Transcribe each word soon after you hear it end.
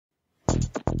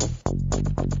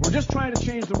We're just trying to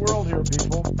change the world here,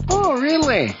 people. Oh,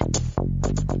 really?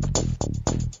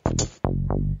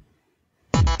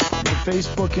 The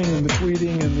Facebooking and the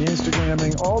tweeting and the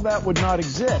Instagramming, all that would not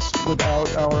exist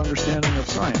without our understanding of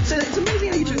science. So it's amazing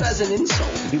how you took that as an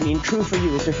insult. You mean true for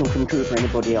you is different from true for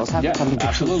anybody else? Yeah,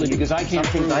 absolutely, because I can't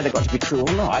Something's either got to be true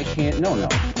or not. I can't, no.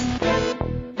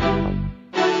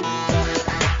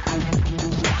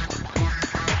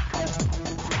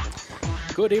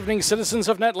 Good evening, citizens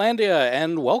of Netlandia,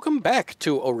 and welcome back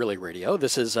to ORLY-Radio.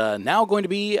 This is now going to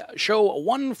be show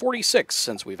 146,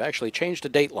 since we've actually changed a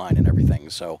date line and everything,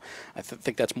 so I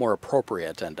think that's more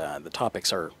appropriate, and the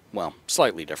topics are, well,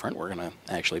 slightly different. We're going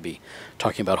to actually be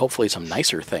talking about hopefully some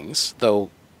nicer things, though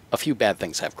a few bad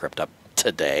things have crept up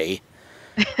today,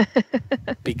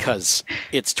 because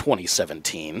it's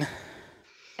 2017.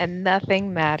 And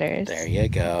nothing matters. There you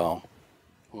go.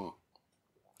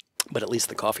 But at least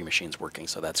the coffee machine's working,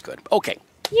 so that's good. Okay.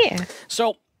 Yeah.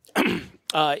 So,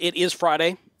 it is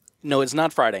Friday. No, it's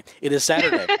not Friday. It is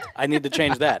Saturday. I need to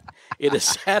change that. It is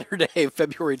Saturday,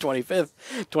 February 25th,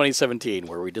 2017,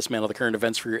 where we dismantle the current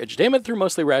events for your edutainment through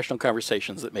mostly rational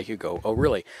conversations that make you go, oh,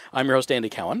 really? I'm your host, Andy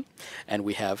Cowen, and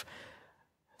we have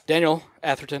Daniel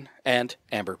Atherton and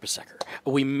Amber Biesecker.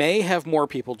 We may have more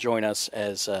people join us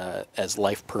as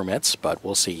life permits, but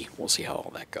we'll see. We'll see how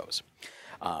all that goes.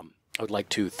 I would like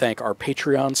to thank our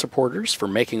Patreon supporters for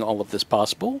making all of this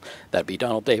possible. That'd be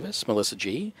Donald Davis, Melissa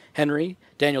G., Henry,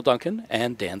 Daniel Duncan,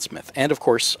 and Dan Smith. And, of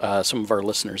course, some of our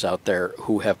listeners out there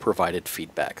who have provided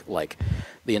feedback, like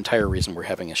the entire reason we're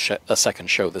having a second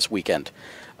show this weekend.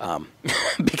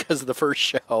 Because the first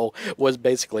show was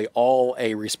basically all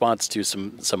a response to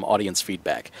some audience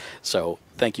feedback. So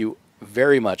thank you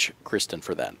very much, Kristen,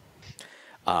 for that.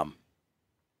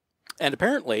 And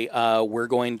apparently, we're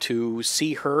going to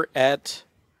see her at,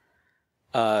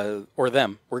 or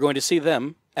them. We're going to see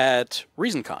them at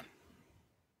ReasonCon.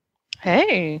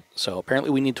 Hey. So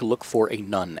apparently we need to look for a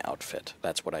nun outfit.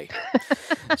 That's what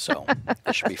so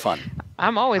it should be fun.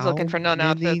 I'm always looking for nun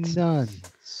outfits.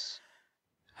 Nuns?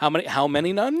 How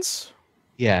many nuns?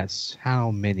 Yes, how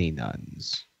many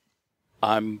nuns?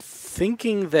 I'm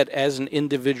thinking that as an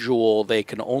individual, they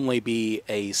can only be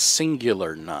a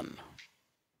singular nun.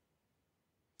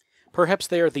 Perhaps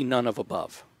they are the nun of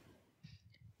above.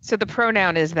 So the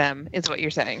pronoun is them, is what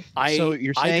you're saying. I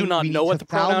do not know what the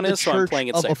pronoun is, so I'm playing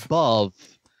it safe. Above,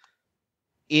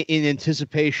 in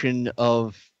anticipation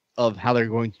of how they're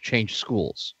going to change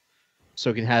schools. So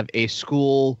it can have a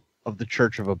school of the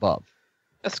Church of Above.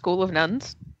 A school of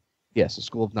nuns? Yes, a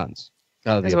school of nuns.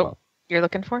 Out of the Is above. what you're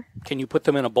looking for? Can you put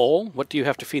them in a bowl? What do you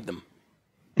have to feed them?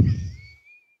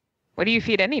 What do you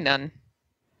feed any nun?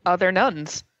 Other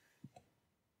nuns.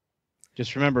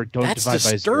 Just remember, don't That's divide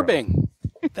disturbing. by 0.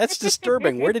 That's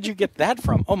disturbing. Where did you get that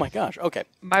from? Oh my gosh. Okay.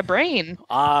 My brain.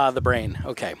 Ah, the brain.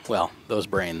 Okay. Well, those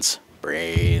brains.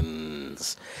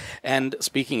 And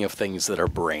speaking of things that are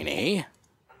brainy.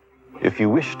 If you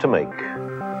wish to make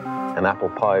an apple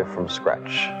pie from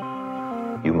scratch,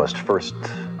 you must first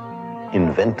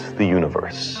invent the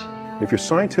universe. If you're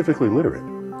scientifically literate,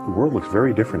 the world looks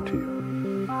very different to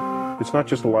you. It's not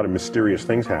just a lot of mysterious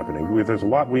things happening. There's a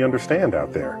lot we understand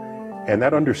out there. And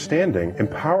that understanding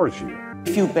empowers you.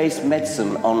 If you base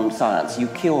medicine on science, you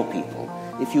cure people.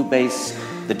 If you base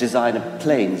the design of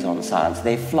planes on science,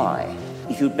 they fly.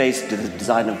 If you base the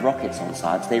design of rockets on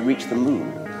science, they reach the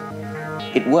moon.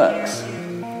 It works,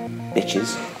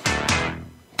 bitches.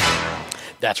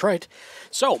 That's right.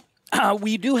 So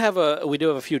we do have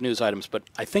a few news items, but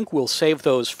I think we'll save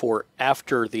those for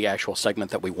after the actual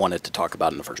segment that we wanted to talk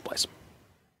about in the first place.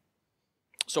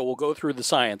 So we'll go through the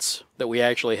science that we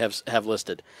actually have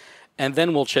listed, and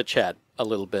then we'll chit-chat a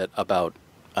little bit about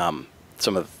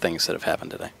some of the things that have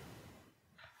happened today.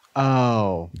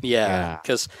 Oh. Yeah,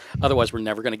 because otherwise we're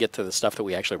never going to get to the stuff that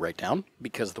we actually write down,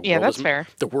 because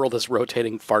the world is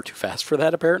rotating far too fast for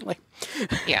that, apparently.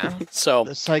 Yeah. So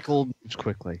the cycle moves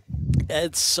quickly.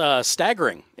 It's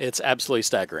staggering. It's absolutely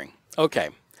staggering.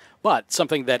 Okay. But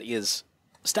something that is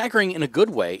staggering in a good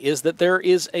way is that there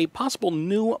is a possible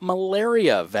new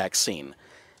malaria vaccine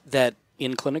that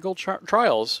in clinical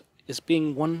trials is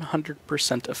being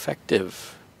 100%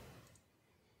 effective.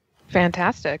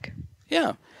 Fantastic.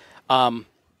 Yeah.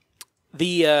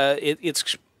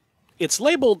 It's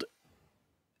labeled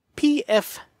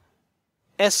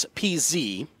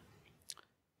PfSPZ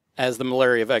as the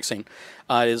malaria vaccine.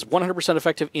 It is 100%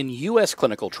 effective in U.S.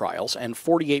 clinical trials and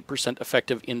 48%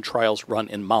 effective in trials run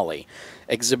in Mali,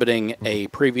 exhibiting a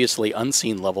previously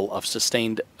unseen level of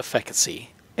sustained efficacy.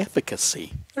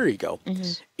 There you go.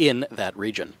 In that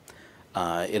region.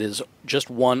 It is just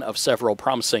one of several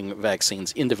promising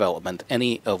vaccines in development,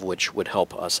 any of which would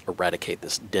help us eradicate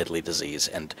this deadly disease,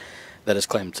 and that has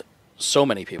claimed so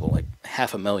many people, like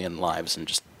 500,000 lives in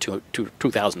just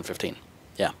 2015.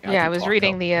 Yeah. Yeah, I was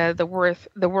reading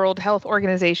the World Health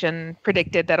Organization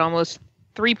predicted that almost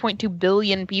 3.2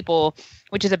 billion people,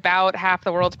 which is about half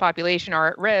the world's population, are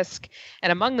at risk.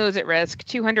 And among those at risk,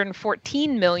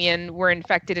 214 million were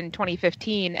infected in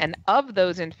 2015. And of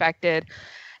those infected,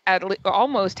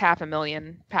 almost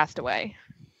 500,000 passed away.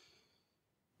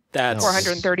 That's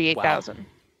 438,000. Wow.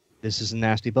 This is a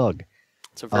nasty bug.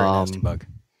 It's a very nasty bug.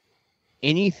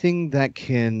 Anything that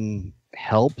can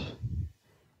help,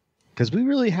 because we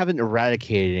really haven't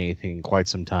eradicated anything in quite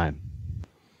some time.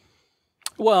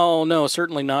 Well, no,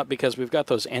 certainly not, because we've got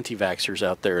those anti-vaxxers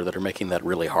out there that are making that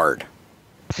really hard.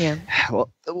 Yeah.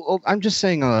 Well, I'm just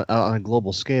saying on a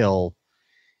global scale,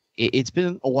 it's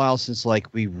been a while since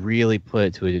we really put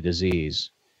it to a disease.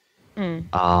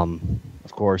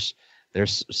 Of course,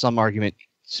 there's some argument,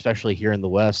 especially here in the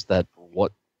West, that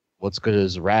what's good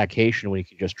is eradication when you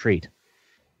can just treat.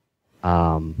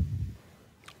 Well,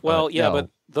 but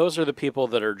those are the people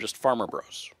that are just farmer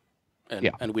bros,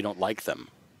 and we don't like them.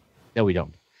 No, we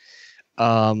don't.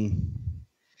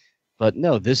 But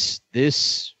no, this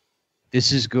is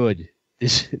good.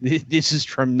 This is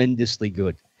tremendously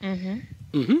good. And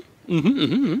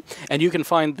you can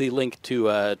find the link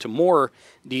to more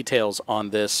details on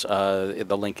this.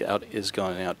 The link is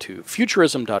going out to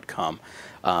futurism.com,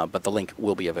 but the link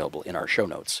will be available in our show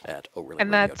notes at orlyradio.com.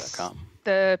 And that's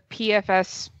the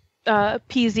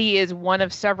PfSPZ is one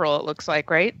of several, it looks like,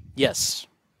 right? Yes.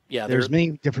 Yeah, there's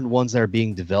many different ones that are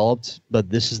being developed, but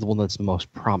this is the one that's the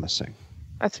most promising.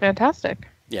 That's fantastic.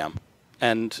 Yeah.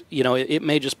 And, it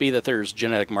may just be that there's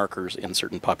genetic markers in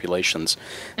certain populations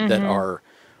that are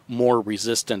more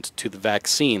resistant to the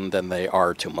vaccine than they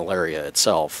are to malaria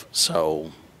itself.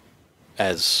 So,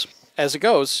 as it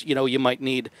goes, you might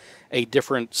need a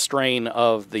different strain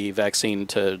of the vaccine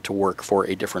to work for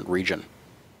a different region.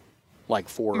 Like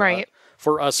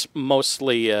for us,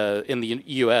 mostly in the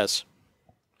U.S.,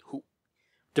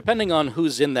 depending on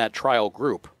who's in that trial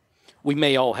group, we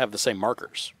may all have the same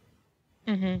markers.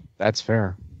 That's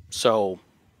fair. So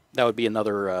that would be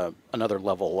another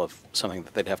level of something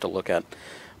that they'd have to look at.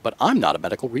 But I'm not a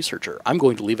medical researcher. I'm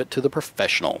going to leave it to the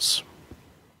professionals.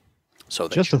 So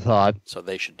just a thought. So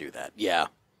they should do that. Yeah.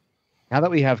 Now that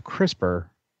we have CRISPR,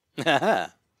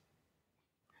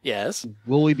 yes,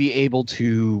 will we be able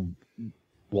to,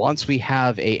 once we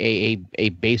have a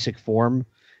basic form,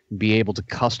 be able to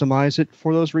customize it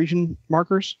for those region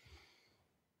markers?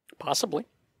 Possibly.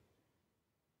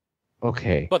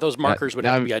 Okay. But those markers would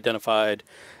have to be identified,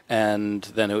 and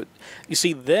then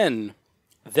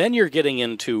then you're getting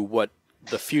into what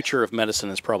the future of medicine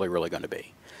is probably really going to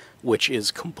be, which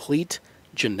is complete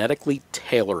genetically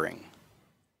tailoring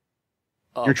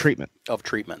your treatment. Of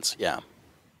treatments, yeah.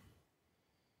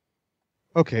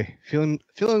 Okay, feeling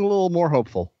a little more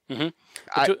hopeful.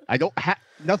 I don't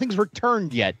nothing's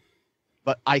returned yet,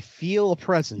 but I feel a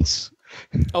presence.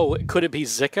 Oh, could it be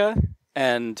Zika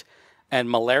and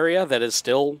malaria that is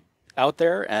still out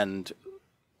there, and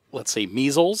let's see,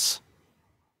 measles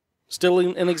still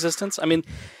in existence? I mean,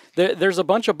 there's a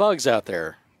bunch of bugs out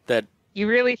there that... You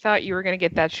really thought you were going to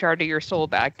get that shard of your soul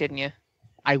back, didn't you?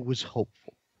 I was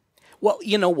hopeful. Well,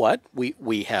 you know what?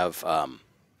 We have...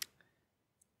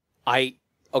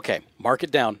 Okay, mark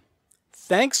it down.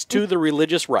 Thanks to the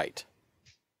religious right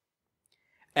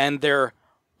and their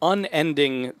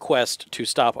unending quest to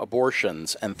stop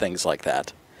abortions and things like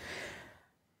that,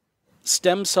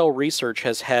 stem cell research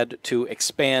has had to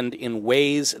expand in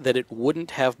ways that it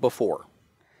wouldn't have before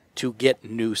to get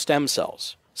new stem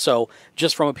cells. So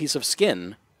just from a piece of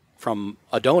skin from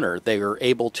a donor, they are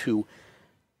able to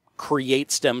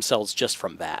create stem cells just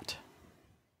from that.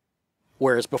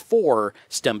 Whereas before,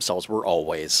 stem cells were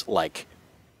always like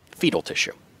fetal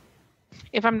tissue.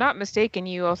 If I'm not mistaken,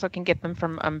 you also can get them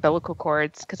from umbilical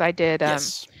cords, because I did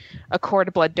a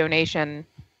cord blood donation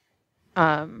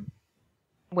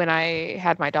when I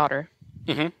had my daughter.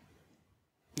 Mm-hmm.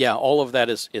 Yeah, all of that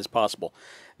is possible.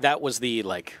 That was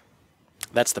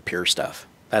that's the pure stuff.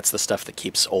 That's the stuff that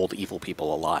keeps old evil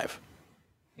people alive.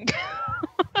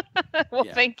 Well,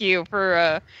 thank you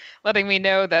for letting me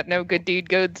know that no good deed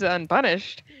goes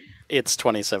unpunished. It's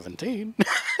 2017.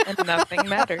 And nothing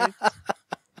matters.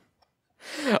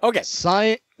 Okay.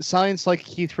 Science like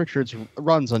Keith Richards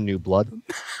runs on new blood.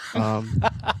 Well,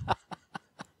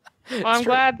 I'm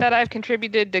glad that I've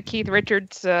contributed to Keith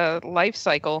Richards' life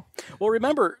cycle. Well,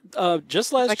 remember,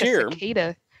 just last year... a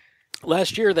cicada.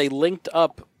 Last year, they linked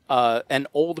up an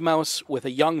old mouse with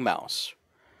a young mouse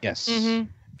Yes.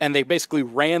 And they basically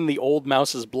ran the old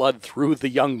mouse's blood through the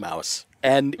young mouse.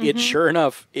 And it, sure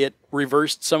enough, it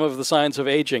reversed some of the signs of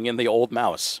aging in the old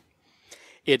mouse.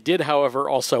 It did, however,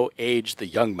 also age the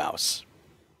young mouse.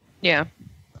 Yeah.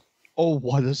 Oh,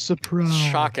 what a surprise.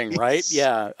 Shocking, right?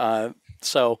 Yeah.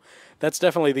 So that's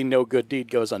definitely the no good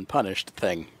deed goes unpunished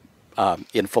thing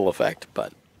in full effect.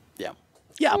 But, yeah.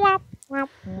 Yeah.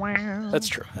 That's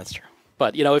true. That's true.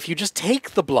 But, you know, if you just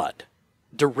take the blood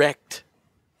direct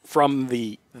from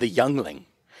the youngling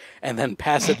and then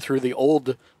pass it through the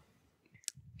old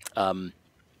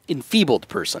enfeebled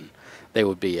person, they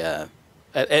would be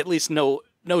at least no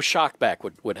shock back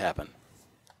would happen.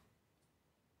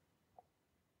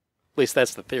 At least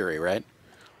that's the theory, right?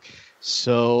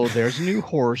 So there's a new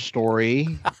horror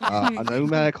story, a new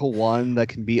medical one that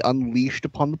can be unleashed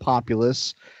upon the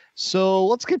populace. So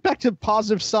let's get back to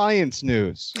positive science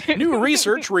news. New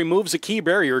research removes a key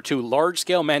barrier to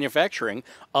large-scale manufacturing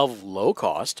of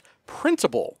low-cost,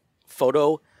 printable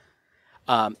photo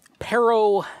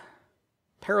perovskite.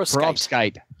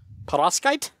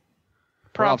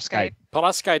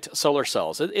 Perovskite solar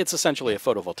cells. It's essentially a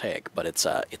photovoltaic, but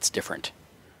it's different.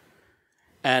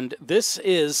 And this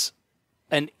is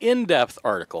an in-depth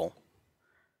article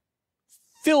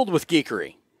filled with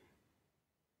geekery.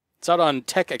 It's out on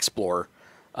Tech Explorer,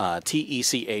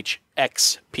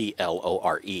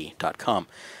 TECHXPLORE.com.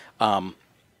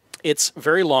 It's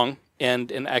very long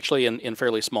and actually in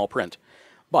fairly small print.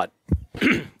 But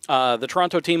the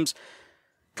Toronto team's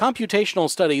computational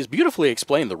studies beautifully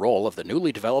explain the role of the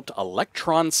newly developed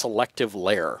electron-selective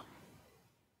layer.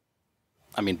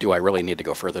 I mean, do I really need to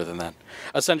go further than that?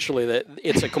 Essentially,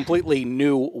 it's a completely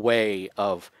new way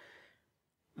of...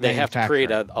 They have to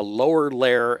create a lower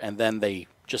layer, and then they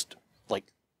just, like,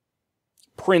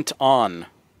 print on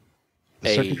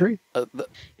the circuitry?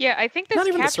 Yeah, I think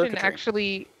this caption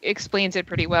actually explains it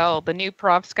pretty well. The new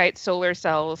perovskite solar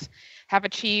cells have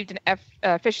achieved an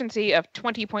efficiency of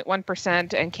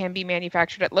 20.1% and can be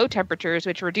manufactured at low temperatures,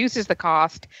 which reduces the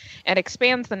cost and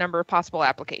expands the number of possible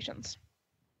applications.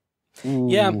 Ooh.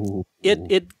 Yeah,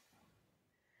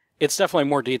 it's definitely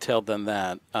more detailed than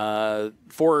that.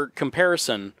 For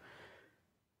comparison,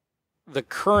 the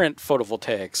current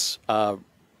photovoltaics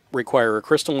require a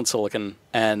crystalline silicon,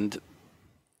 and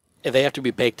they have to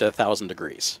be baked at 1,000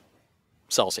 degrees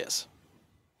Celsius.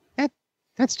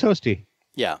 That's toasty.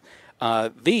 Yeah.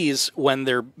 These, when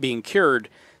they're being cured,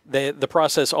 the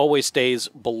process always stays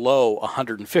below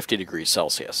 150 degrees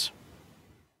Celsius.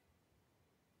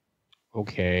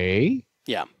 Okay.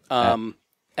 Yeah.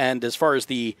 And as far as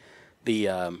the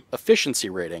efficiency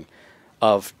rating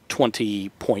of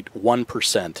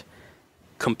 20.1%,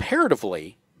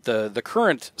 comparatively, the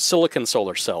current silicon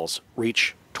solar cells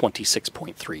reach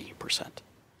 26.3%.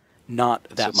 Not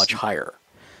that much higher.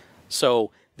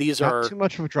 So these not are too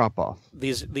much of a drop off.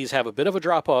 These have a bit of a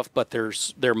drop off, but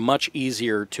they're much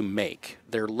easier to make.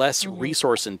 They're less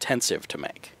resource intensive to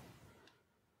make.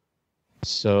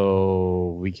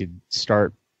 So we could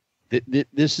start.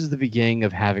 This is the beginning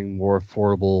of having more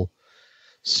affordable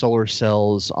solar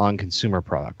cells on consumer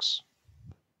products.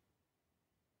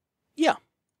 Yeah.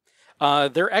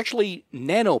 They're actually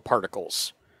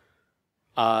nanoparticles.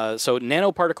 So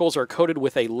nanoparticles are coated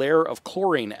with a layer of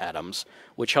chlorine atoms,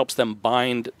 which helps them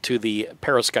bind to the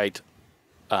perovskite.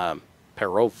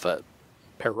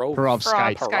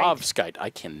 Perovskite. I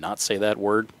cannot say that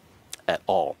word at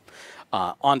all.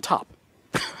 On top.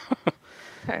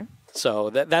 Okay. So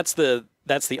that's the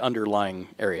underlying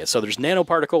area. So there's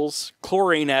nanoparticles,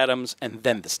 chlorine atoms, and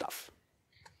then the stuff.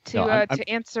 To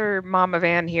answer Mama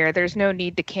Van here, there's no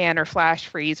need to can or flash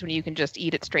freeze when you can just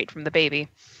eat it straight from the baby.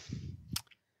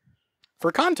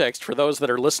 For context, for those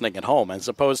that are listening at home, as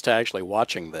opposed to actually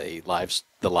watching the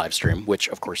live stream, which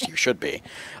of course you should be,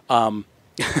 Mama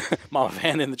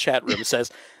Van in the chat room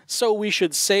says, so we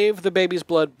should save the baby's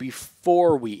blood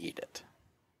before we eat it.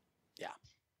 Yeah.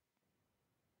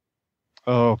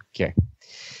 Okay.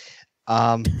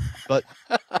 But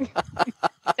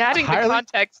adding the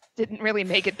context didn't really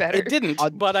make it better. It didn't,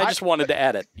 but I just wanted to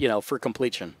add it, for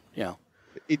completion.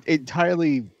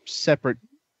 Entirely separate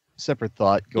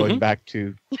thought going back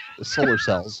to the solar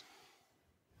cells.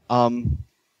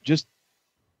 Just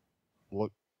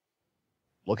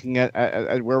looking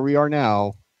at where we are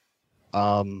now,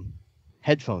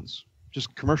 headphones,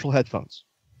 just commercial headphones.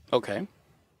 Okay.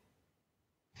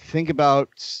 Think about,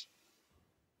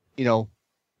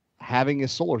 having a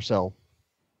solar cell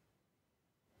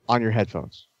on your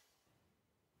headphones.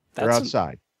 They're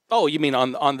outside. Oh, you mean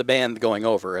on the band going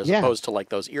over, as opposed to like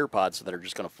those ear pods that are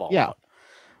just going to fall out.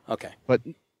 Okay. But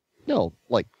no,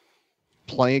 like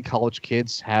plenty of college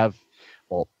kids have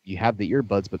well, you have the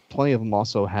earbuds, but plenty of them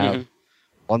also have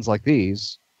ones like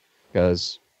these,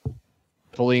 because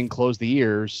fully enclose the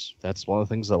ears. That's one of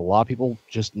the things that a lot of people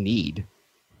just need.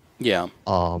 Yeah.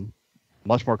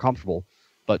 Much more comfortable,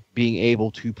 but being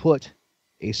able to put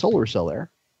a solar cell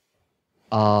there,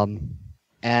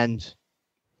 and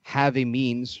have a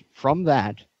means from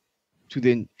that to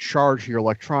then charge your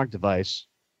electronic device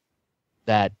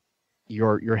that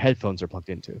your headphones are plugged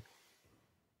into.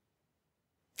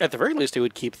 At the very least, it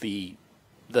would keep the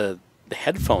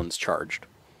headphones charged.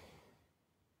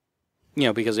 You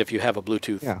know, because if you have a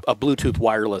Bluetooth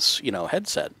wireless,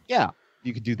 headset. Yeah,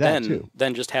 you could do that too.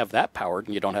 Then just have that powered,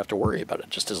 and you don't have to worry about it.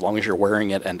 Just as long as you're wearing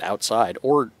it and outside,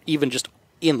 or even just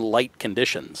in light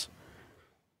conditions.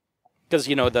 Because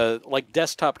the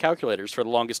desktop calculators for the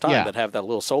longest time that have that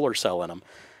little solar cell in them,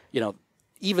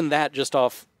 even that just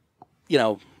off,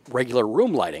 regular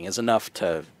room lighting is enough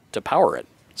to power it.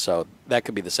 So that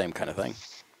could be the same kind of thing.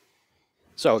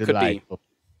 So it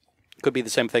could be the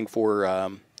same thing for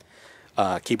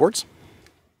keyboards.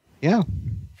 Yeah.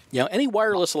 Any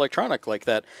wireless electronic like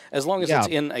that, as long as it's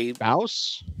in a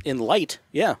mouse in light.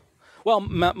 Yeah. Well,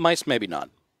 mice maybe not.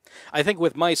 I think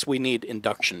with mice we need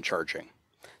induction charging.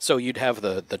 So you'd have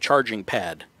the charging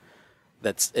pad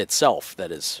that's itself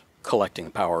that is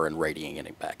collecting power and radiating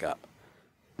it back up.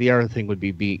 The other thing would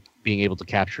be being able to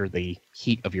capture the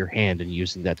heat of your hand and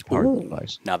using that to power the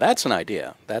device. Now that's an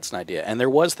idea. And there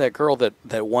was that girl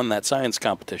that won that science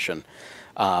competition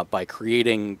by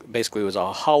creating, basically it was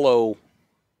a hollow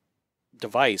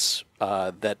device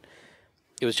that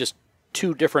it was just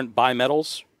two different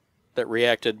bimetals that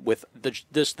reacted with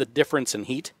the difference in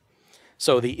heat.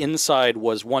 So the inside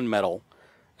was one metal,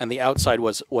 and the outside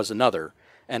was another.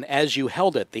 And as you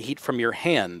held it, the heat from your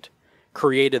hand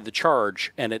created the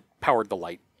charge, and it powered the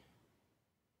light.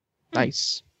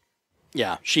 Nice.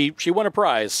 Yeah, she won a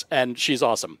prize, and she's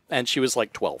awesome. And she was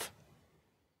like 12.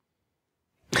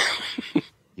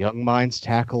 Young minds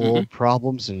tackle old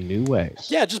problems in new ways.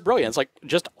 Yeah, just brilliant. It's like,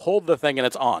 just hold the thing and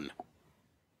it's on.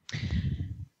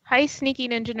 Hi, Sneaky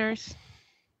Ninja Nurse.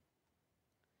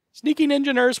 Sneaky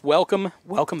Ninja Nurse, welcome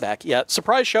back. Yeah,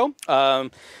 surprise show.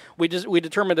 We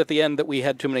determined at the end that we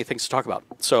had too many things to talk about,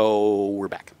 so we're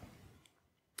back.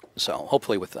 So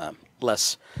hopefully with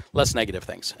less negative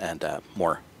things and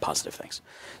more positive things.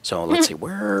 So let's see,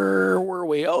 where were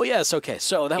we? Oh yes, okay.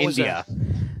 So that was India.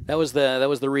 That was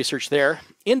the research there.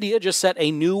 India just set a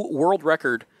new world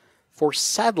record for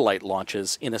satellite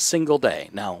launches in a single day.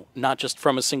 Now, not just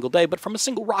from a single day, but from a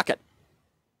single rocket.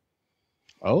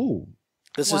 Oh.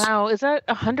 Is that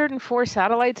 104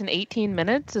 satellites in 18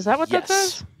 minutes? Is that what that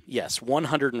says? Yes,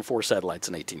 104 satellites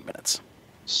in 18 minutes.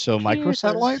 So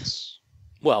microsatellites?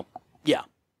 Well, yeah.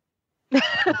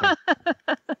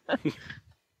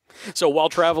 So while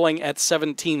traveling at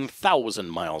 17,000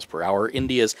 miles per hour,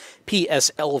 India's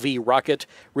PSLV rocket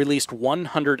released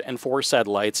 104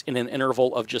 satellites in an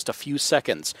interval of just a few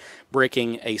seconds,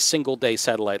 breaking a single-day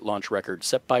satellite launch record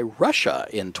set by Russia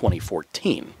in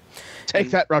 2014.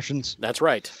 Take that, Russians. That's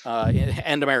right,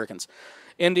 and Americans.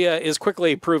 India is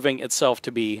quickly proving itself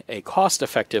to be a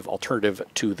cost-effective alternative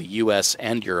to the U.S.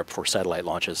 and Europe for satellite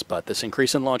launches, but this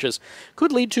increase in launches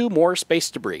could lead to more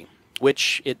space debris,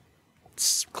 which it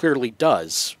clearly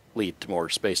does lead to more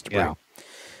space debris.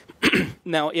 Yeah.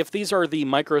 Now, if these are the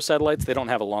microsatellites, they don't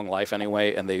have a long life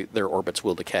anyway, and their orbits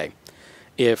will decay.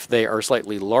 If they are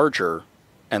slightly larger,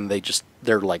 and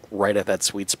they're like right at that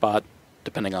sweet spot,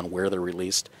 depending on where they're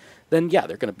released, then yeah,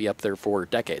 they're going to be up there for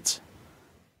decades.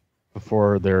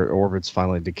 Before their orbits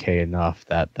finally decay enough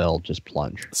that they'll just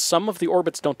plunge. Some of the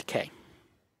orbits don't decay.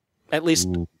 At least,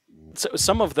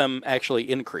 some of them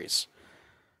actually increase.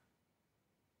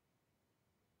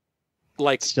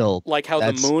 Like how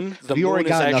the moon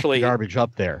is actually garbage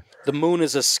up there. The moon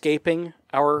is escaping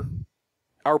our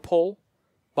pole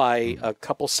by a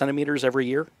couple centimeters every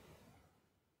year.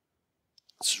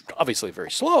 It's obviously very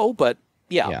slow, but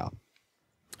yeah.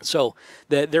 So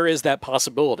there is that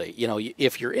possibility.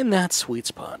 If you're in that sweet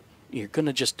spot, you're going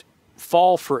to just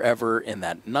fall forever in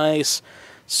that nice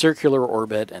circular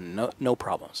orbit and no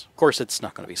problems. Of course, it's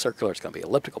not going to be circular. It's going to be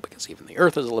elliptical because even the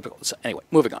Earth is elliptical. So anyway,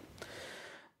 moving on.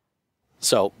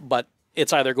 So, but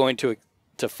it's either going to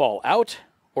fall out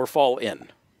or fall in.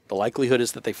 The likelihood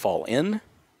is that they fall in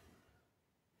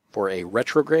for a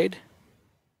retrograde.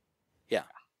 Yeah.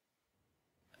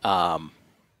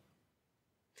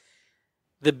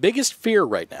 The biggest fear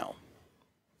right now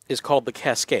is called the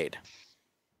cascade.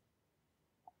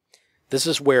 This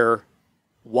is where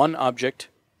one object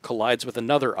collides with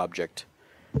another object,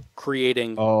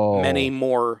 creating many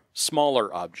more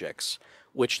smaller objects,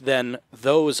 which then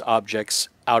those objects,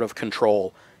 out of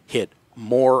control, hit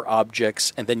more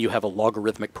objects, and then you have a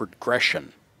logarithmic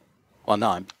progression. Well,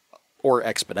 no, or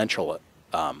exponential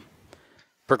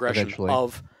progression Eventually.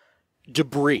 of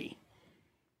debris,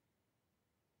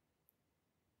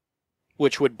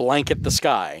 which would blanket the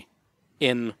sky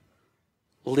in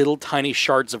little tiny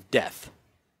shards of death.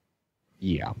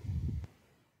 Yeah.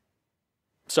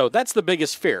 So that's the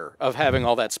biggest fear of having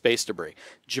all that space debris.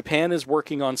 Japan is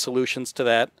working on solutions to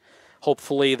that.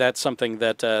 Hopefully that's something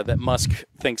that that Musk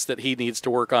thinks that he needs to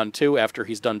work on too after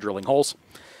he's done drilling holes.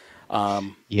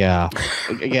 Yeah.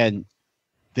 Again,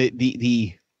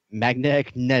 the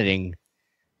magnetic netting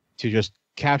to just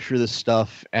capture this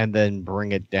stuff and then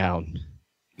bring it down.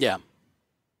 Yeah.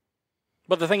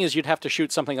 But the thing is, you'd have to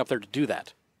shoot something up there to do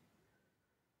that,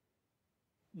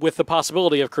 with the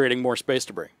possibility of creating more space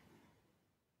debris.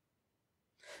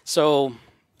 So,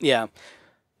 yeah,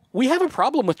 we have a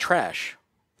problem with trash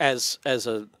as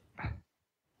a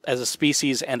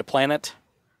species and a planet.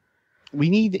 We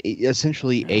need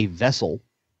essentially a vessel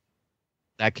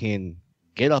that can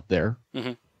get up there,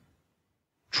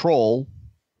 troll,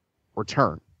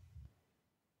 return.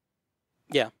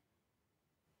 Yeah.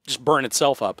 Just burn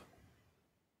itself up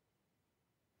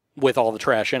with all the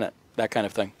trash in it, that kind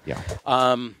of thing. Yeah.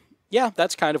 Yeah,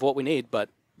 that's kind of what we need, but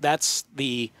that's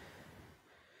the...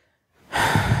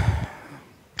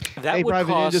 Hey,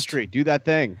 private industry, do that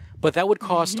thing. But that would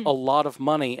cost a lot of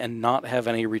money and not have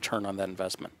any return on that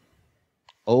investment.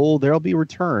 Oh, there'll be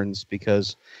returns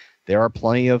because there are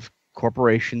plenty of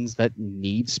corporations that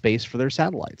need space for their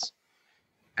satellites.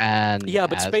 And yeah,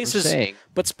 but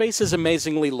space is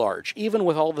amazingly large. Even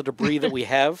with all the debris that we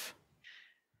have,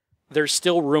 there's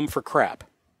still room for crap.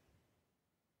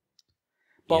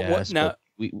 But yes, but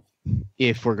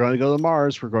if we're going to go to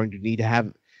Mars, we're going to need to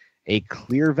have a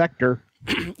clear vector.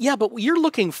 Yeah, but you're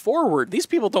looking forward. These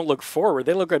people don't look forward.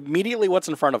 They look immediately what's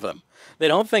in front of them. They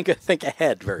don't think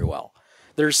ahead very well.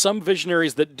 There's some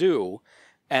visionaries that do,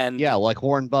 and yeah, like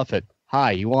Warren Buffett.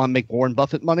 Hi, you want to make Warren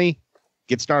Buffett money?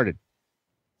 Get started.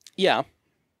 Yeah,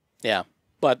 yeah,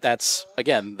 but that's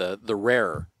again the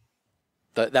rare,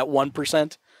 that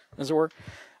 1%, as it were.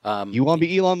 You want to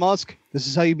be Elon Musk? This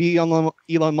is how you be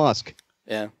Elon Musk.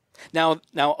 Yeah. Now,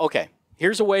 okay.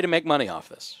 Here's a way to make money off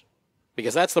this,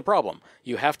 because that's the problem.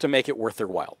 You have to make it worth their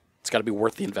while. It's got to be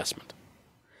worth the investment.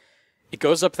 It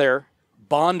goes up there,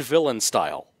 Bond villain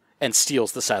style, and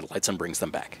steals the satellites and brings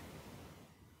them back.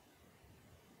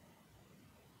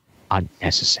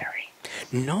 Unnecessary.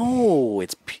 No,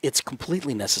 it's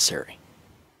completely necessary.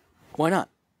 Why not?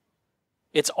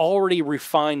 It's already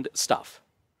refined stuff.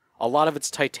 A lot of it's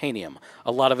titanium.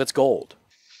 A lot of it's gold.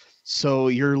 So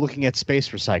you're looking at space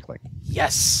recycling?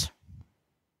 Yes.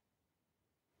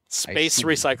 Space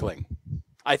recycling.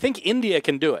 I think India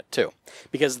can do it, too,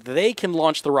 because they can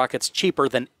launch the rockets cheaper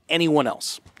than anyone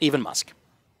else, even Musk.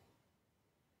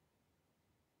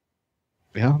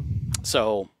 Yeah.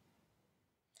 So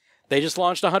they just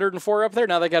launched 104 up there.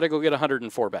 Now they got to go get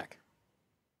 104 back.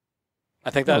 I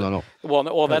think that. No.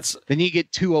 Well, that's then you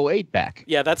get 208 back.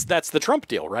 Yeah, that's the Trump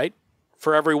deal, right?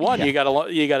 For every one, you got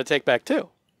to take back 2.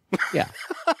 Yeah.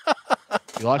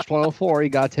 You launched 104, you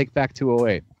got to take back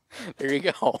 208. There you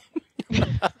go.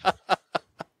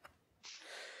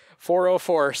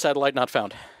 404 satellite not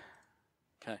found.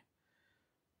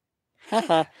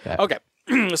 Okay. Okay.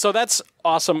 So that's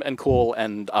awesome and cool,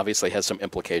 and obviously has some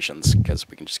implications because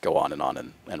we can just go on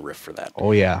and riff for that.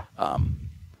 Oh yeah.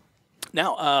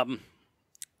 Now,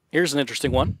 here's an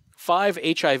interesting one. 5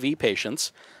 HIV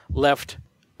patients left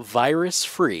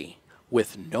virus-free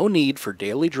with no need for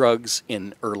daily drugs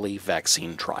in early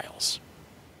vaccine trials.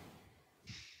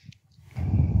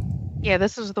 Yeah,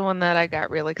 this is the one that I got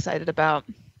real excited about.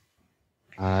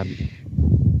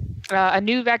 A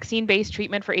new vaccine-based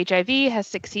treatment for HIV has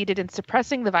succeeded in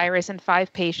suppressing the virus in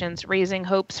 5 patients, raising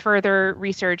hopes further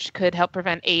research could help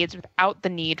prevent AIDS without the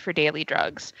need for daily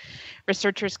drugs.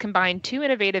 Researchers combined 2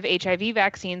 innovative HIV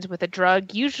vaccines with a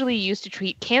drug usually used to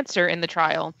treat cancer in the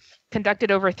trial,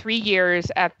 conducted over 3 years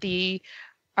at the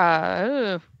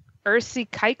Ursi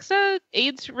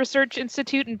AIDS Research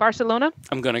Institute in Barcelona.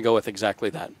 I'm going to go with exactly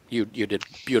that. You did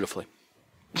beautifully.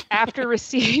 After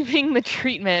receiving the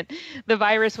treatment, the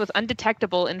virus was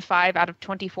undetectable in 5 out of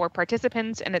 24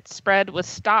 participants, and its spread was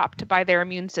stopped by their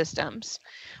immune systems.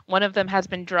 One of them has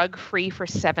been drug-free for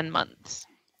 7 months.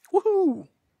 Woohoo!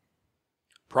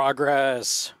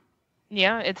 Progress.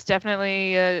 Yeah, it's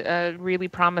definitely a really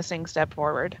promising step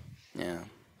forward. Yeah.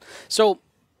 So,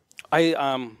 I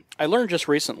learned just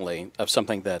recently of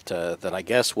something that I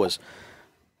guess was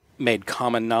made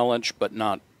common knowledge, but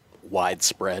not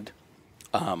widespread.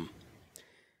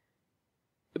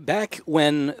 Back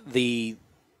when the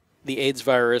the AIDS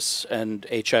virus and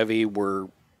HIV were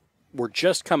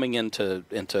just coming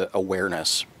into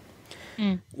awareness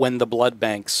when the blood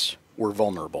banks were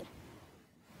vulnerable,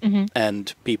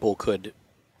 and people could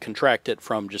contract it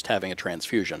from just having a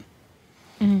transfusion.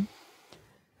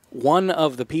 One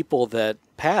of the people that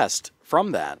passed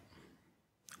from that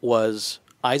was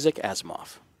Isaac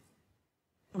Asimov.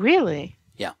 Really?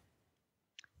 Yeah.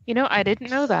 I didn't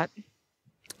know that.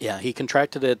 Yeah, he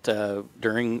contracted it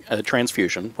during a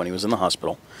transfusion when he was in the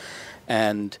hospital,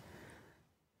 and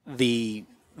the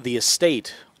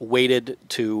estate waited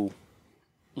to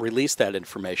release that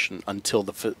information until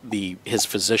his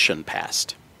physician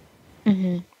passed,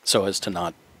 so as to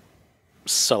not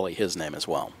sully his name as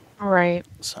well. Right.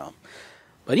 So,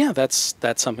 but yeah, that's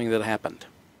something that happened.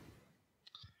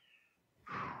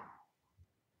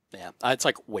 Yeah, it's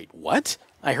like, wait, what?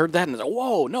 I heard that, and it's like,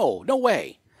 whoa, no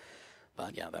way.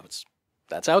 But yeah,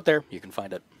 that's out there. You can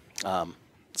find it.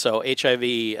 So HIV,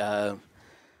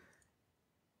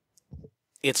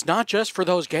 it's not just for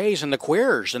those gays and the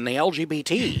queers and the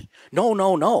LGBT.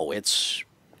 No. It's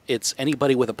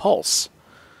anybody with a pulse.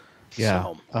 Yeah.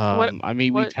 So, I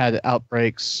mean, we've had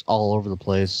outbreaks all over the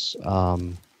place. I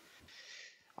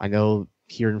know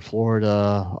here in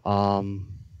Florida,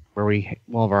 where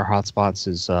one of our hotspots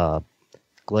is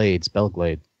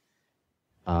Belglade.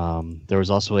 There was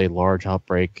also a large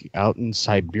outbreak out in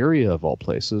Siberia, of all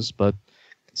places, but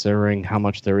considering how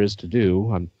much there is to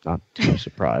do, I'm not too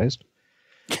surprised.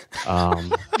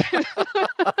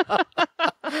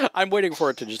 I'm waiting for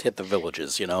it to just hit the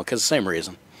villages, because same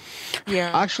reason.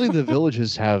 Yeah. Actually, the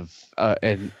villages have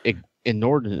an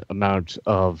inordinate amount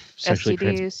of sexually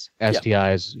STDs.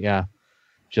 STIs. Yeah,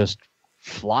 just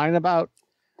flying about.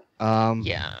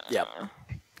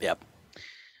 Yep.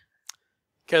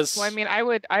 Because Well, I mean,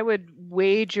 I would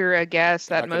wager a guess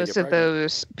that most of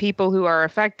those people who are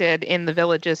affected in the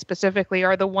villages specifically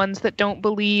are the ones that don't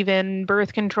believe in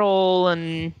birth control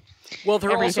and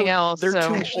everything else. They're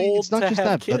too old it's not to just have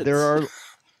that, kids. but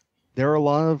there are a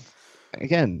lot of,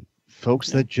 again, folks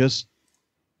that just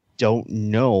don't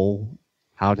know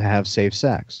how to have safe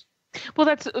sex. Well,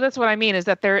 that's what I mean, is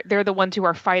that they're the ones who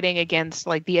are fighting against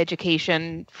like the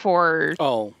education for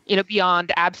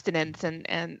beyond abstinence,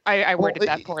 and I worded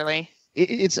that poorly.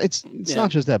 It's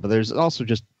not just that, but there's also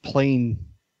just plain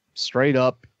straight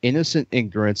up innocent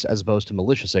ignorance as opposed to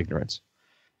malicious ignorance.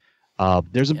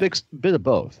 There's a big bit of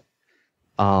both,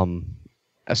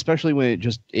 especially when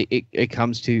it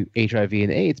comes to HIV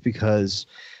and AIDS, because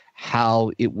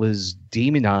how it was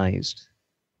demonized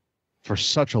for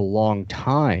such a long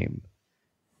time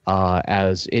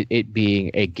as it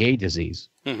being a gay disease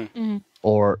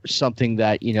or something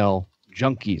that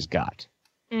junkies got,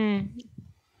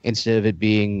 instead of it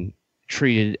being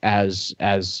treated as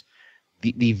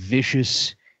the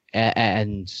vicious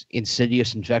and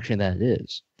insidious infection that it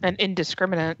is, and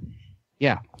indiscriminate.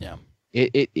 Yeah.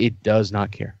 It does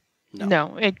not care.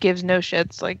 No, it gives no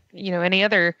shits like any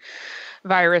other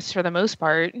virus for the most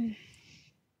part.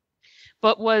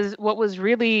 But what was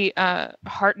really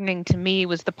heartening to me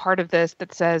was the part of this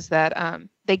that says that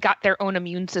they got their own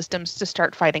immune systems to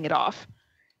start fighting it off.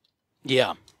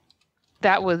 Yeah.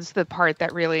 That was the part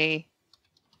that really,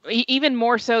 even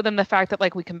more so than the fact that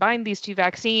like we combined these two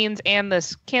vaccines and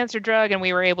this cancer drug and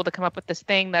we were able to come up with this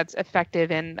thing that's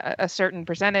effective in a certain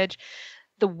percentage,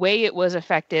 the way it was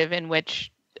effective in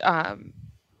which,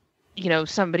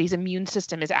 somebody's immune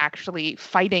system is actually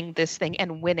fighting this thing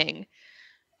and winning,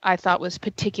 I thought was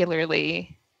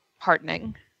particularly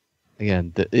heartening.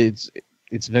 Again, it's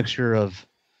a mixture of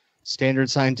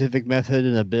standard scientific method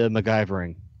and a bit of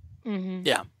MacGyvering. Mm-hmm.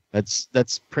 Yeah.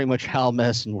 That's pretty much how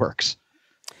medicine works.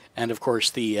 And of course,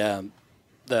 the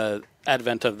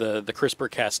advent of the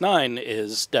CRISPR-Cas9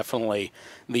 is definitely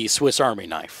the Swiss Army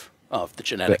knife of the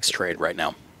genetics trade right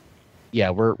now.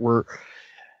 Yeah,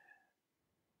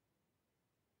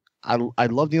 I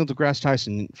love Neil deGrasse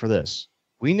Tyson for this.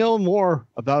 We know more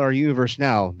about our universe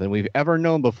now than we've ever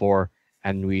known before,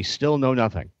 and we still know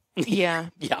nothing. Yeah.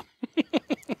 Yeah.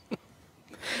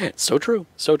 So true.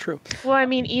 So true. Well, I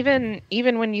mean, even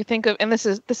when you think of, and this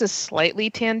is slightly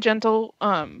tangential,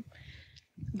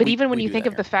 but even when you think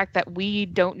of the fact that we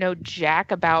don't know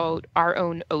jack about our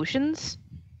own oceans,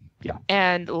 yeah,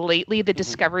 and lately the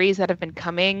discoveries that have been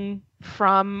coming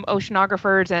from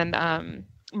oceanographers and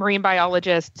marine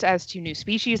biologists as to new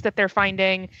species that they're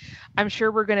finding, I'm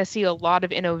sure we're going to see a lot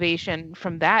of innovation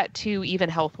from that too, even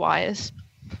health-wise.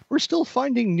 We're still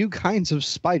finding new kinds of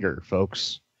spider,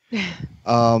 folks. There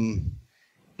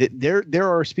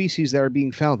are species that are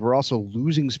being found. We're also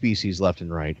losing species left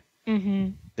and right.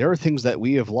 There are things that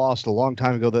we have lost a long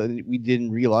time ago that we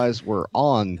didn't realize were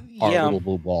on our little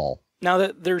blue ball. Now,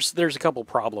 there's a couple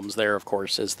problems there, of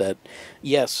course, is that,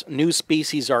 yes, new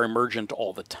species are emergent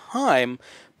all the time,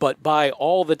 but by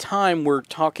all the time, we're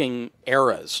talking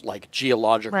eras, like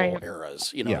geological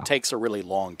eras. You know, it takes a really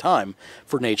long time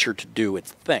for nature to do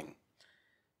its thing.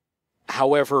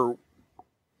 However,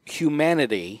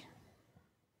 humanity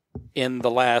in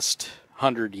the last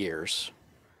 100 years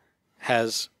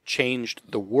has changed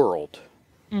the world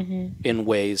in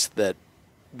ways that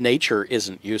nature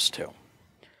isn't used to.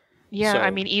 Yeah, So- I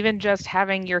mean, even just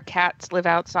having your cats live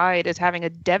outside is having a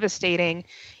devastating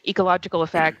ecological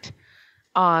effect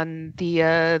on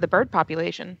the bird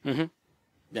population.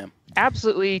 Yeah.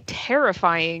 Absolutely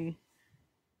terrifying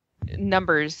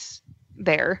numbers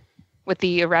there with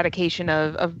the eradication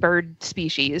of bird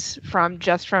species from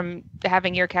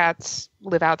having your cats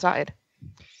live outside.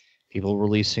 People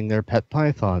releasing their pet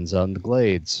pythons on the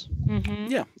glades.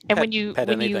 Yeah. And when you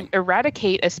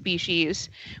eradicate a species,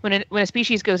 when a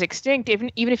species goes extinct,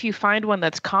 even if you find one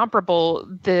that's comparable,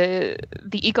 the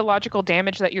ecological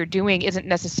damage that you're doing isn't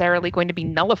necessarily going to be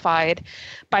nullified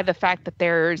by the fact that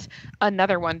there's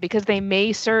another one, because they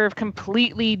may serve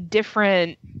completely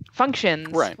different functions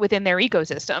within their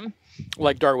ecosystem.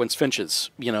 Like Darwin's finches,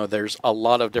 you know, there's a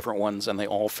lot of different ones, and they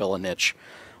all fill a niche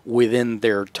within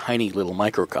their tiny little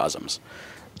microcosms.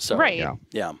 So, yeah.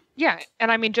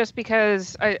 And I mean, just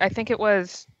because I think it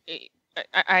was,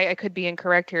 I could be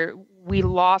incorrect here, we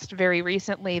lost very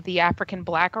recently the African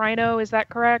black rhino. Is that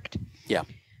correct? Yeah.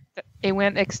 It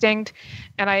went extinct.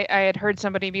 And I had heard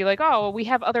somebody be like, oh, well, we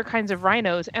have other kinds of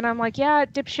rhinos. And I'm like, yeah,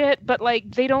 dipshit, but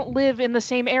like they don't live in the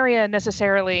same area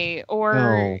necessarily. Or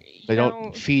No, they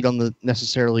don't feed on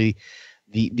necessarily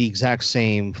the exact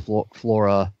same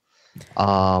flora.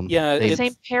 The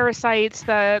same parasites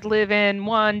that live in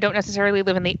one don't necessarily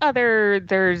live in the other.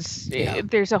 There's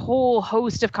a whole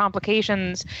host of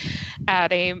complications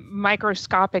at a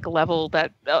microscopic level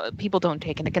that people don't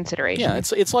take into consideration. Yeah,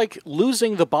 it's like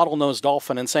losing the bottlenose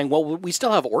dolphin and saying, well, we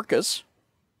still have orcas.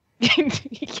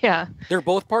 Yeah. They're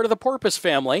both part of the porpoise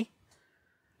family,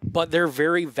 but they're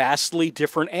very vastly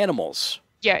different animals.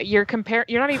 Yeah,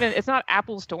 it's not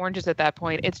apples to oranges at that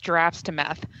point. It's giraffes to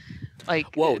meth.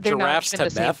 Like, whoa, they're giraffes not to even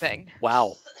the same meth? thing.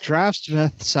 Wow. Giraffes to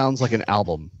meth sounds like an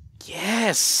album.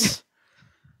 Yes.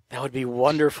 That would be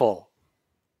wonderful.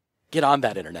 Get on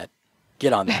that, internet.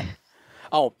 Get on that.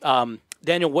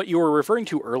 Daniel, what you were referring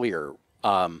to earlier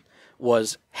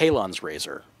was Halon's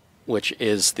razor, which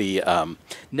is the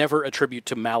never attribute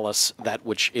to malice that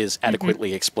which is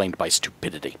adequately explained by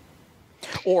stupidity.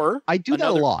 Or I do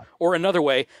that a lot. Or another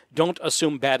way, don't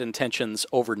assume bad intentions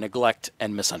over neglect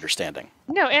and misunderstanding.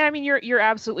 No, and I mean you're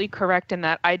absolutely correct in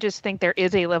that. I just think there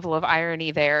is a level of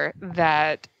irony there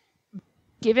that,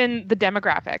 given the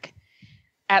demographic,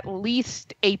 at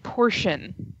least a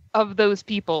portion of those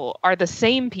people are the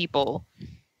same people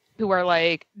who are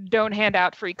like, don't hand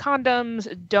out free condoms,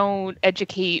 don't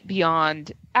educate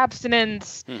beyond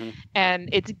abstinence, and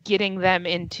it's getting them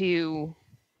into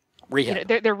rehab. You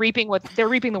know, they're reaping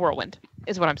the whirlwind,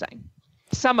 is what I'm saying.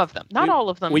 Some of them, not all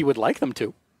of them. We would like them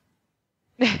to.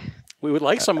 We would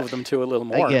like some of them to a little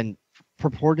more. Again,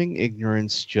 purporting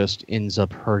ignorance just ends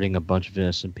up hurting a bunch of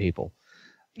innocent people.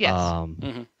 Yes.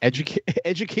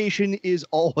 Education is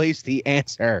always the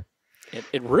answer.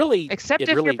 It really, except if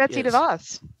you're Betsy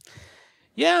DeVos.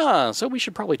 Yeah, so we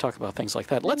should probably talk about things like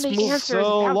that. Let's move.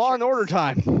 So, Law and Order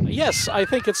time. Yes, I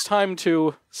think it's time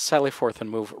to sally forth and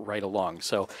move right along.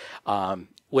 So,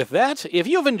 with that, if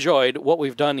you've enjoyed what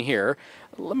we've done here,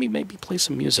 let me maybe play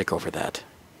some music over that.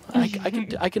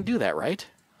 I can do that, right?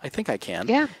 I think I can.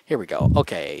 Yeah. Here we go.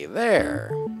 Okay,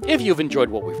 there. If you've enjoyed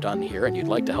what we've done here and you'd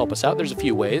like to help us out, there's a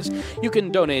few ways. You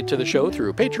can donate to the show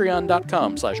through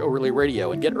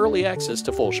patreon.com/ORLYRadio and get early access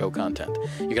to full show content.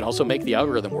 You can also make the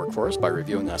algorithm work for us by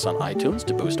reviewing us on iTunes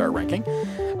to boost our ranking.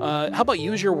 How about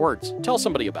use your words? Tell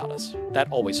somebody about us. That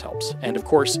always helps. And of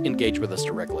course, engage with us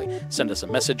directly. Send us a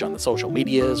message on the social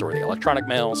medias or the electronic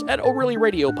mails at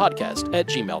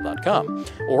ORLYRadiopodcast@gmail.com.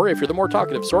 Or if you're the more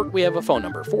talkative sort, we have a phone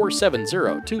number,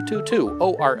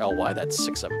 470-222-ORLY. That's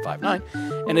 6759.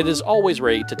 And it is always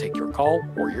ready to take your call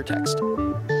or your text.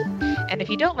 And if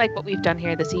you don't like what we've done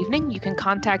here this evening, you can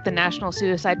contact the National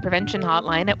Suicide Prevention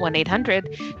Hotline at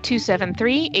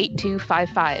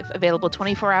 1-800-273-8255, available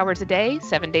 24 hours a day,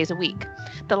 7 days a week.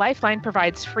 The Lifeline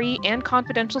provides free and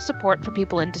confidential support for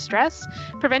people in distress,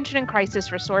 prevention and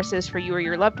crisis resources for you or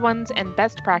your loved ones, and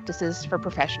best practices for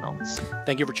professionals.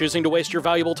 Thank you for choosing to waste your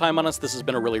valuable time on us. This has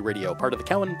been ORLY Radio, part of the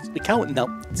Cowen.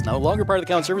 No, it's no longer part of the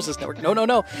Cowen Services Network.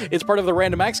 No. It's part of the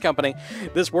Random Acts Company.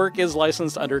 This work is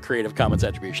licensed under Creative Commons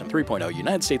Attribution 3.0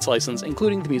 United States license,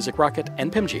 including the music Rocket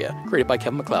and Pimgia, created by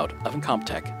Kevin MacLeod of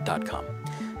Incompetech.com.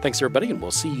 Thanks, everybody, and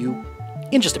we'll see you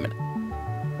in just a minute.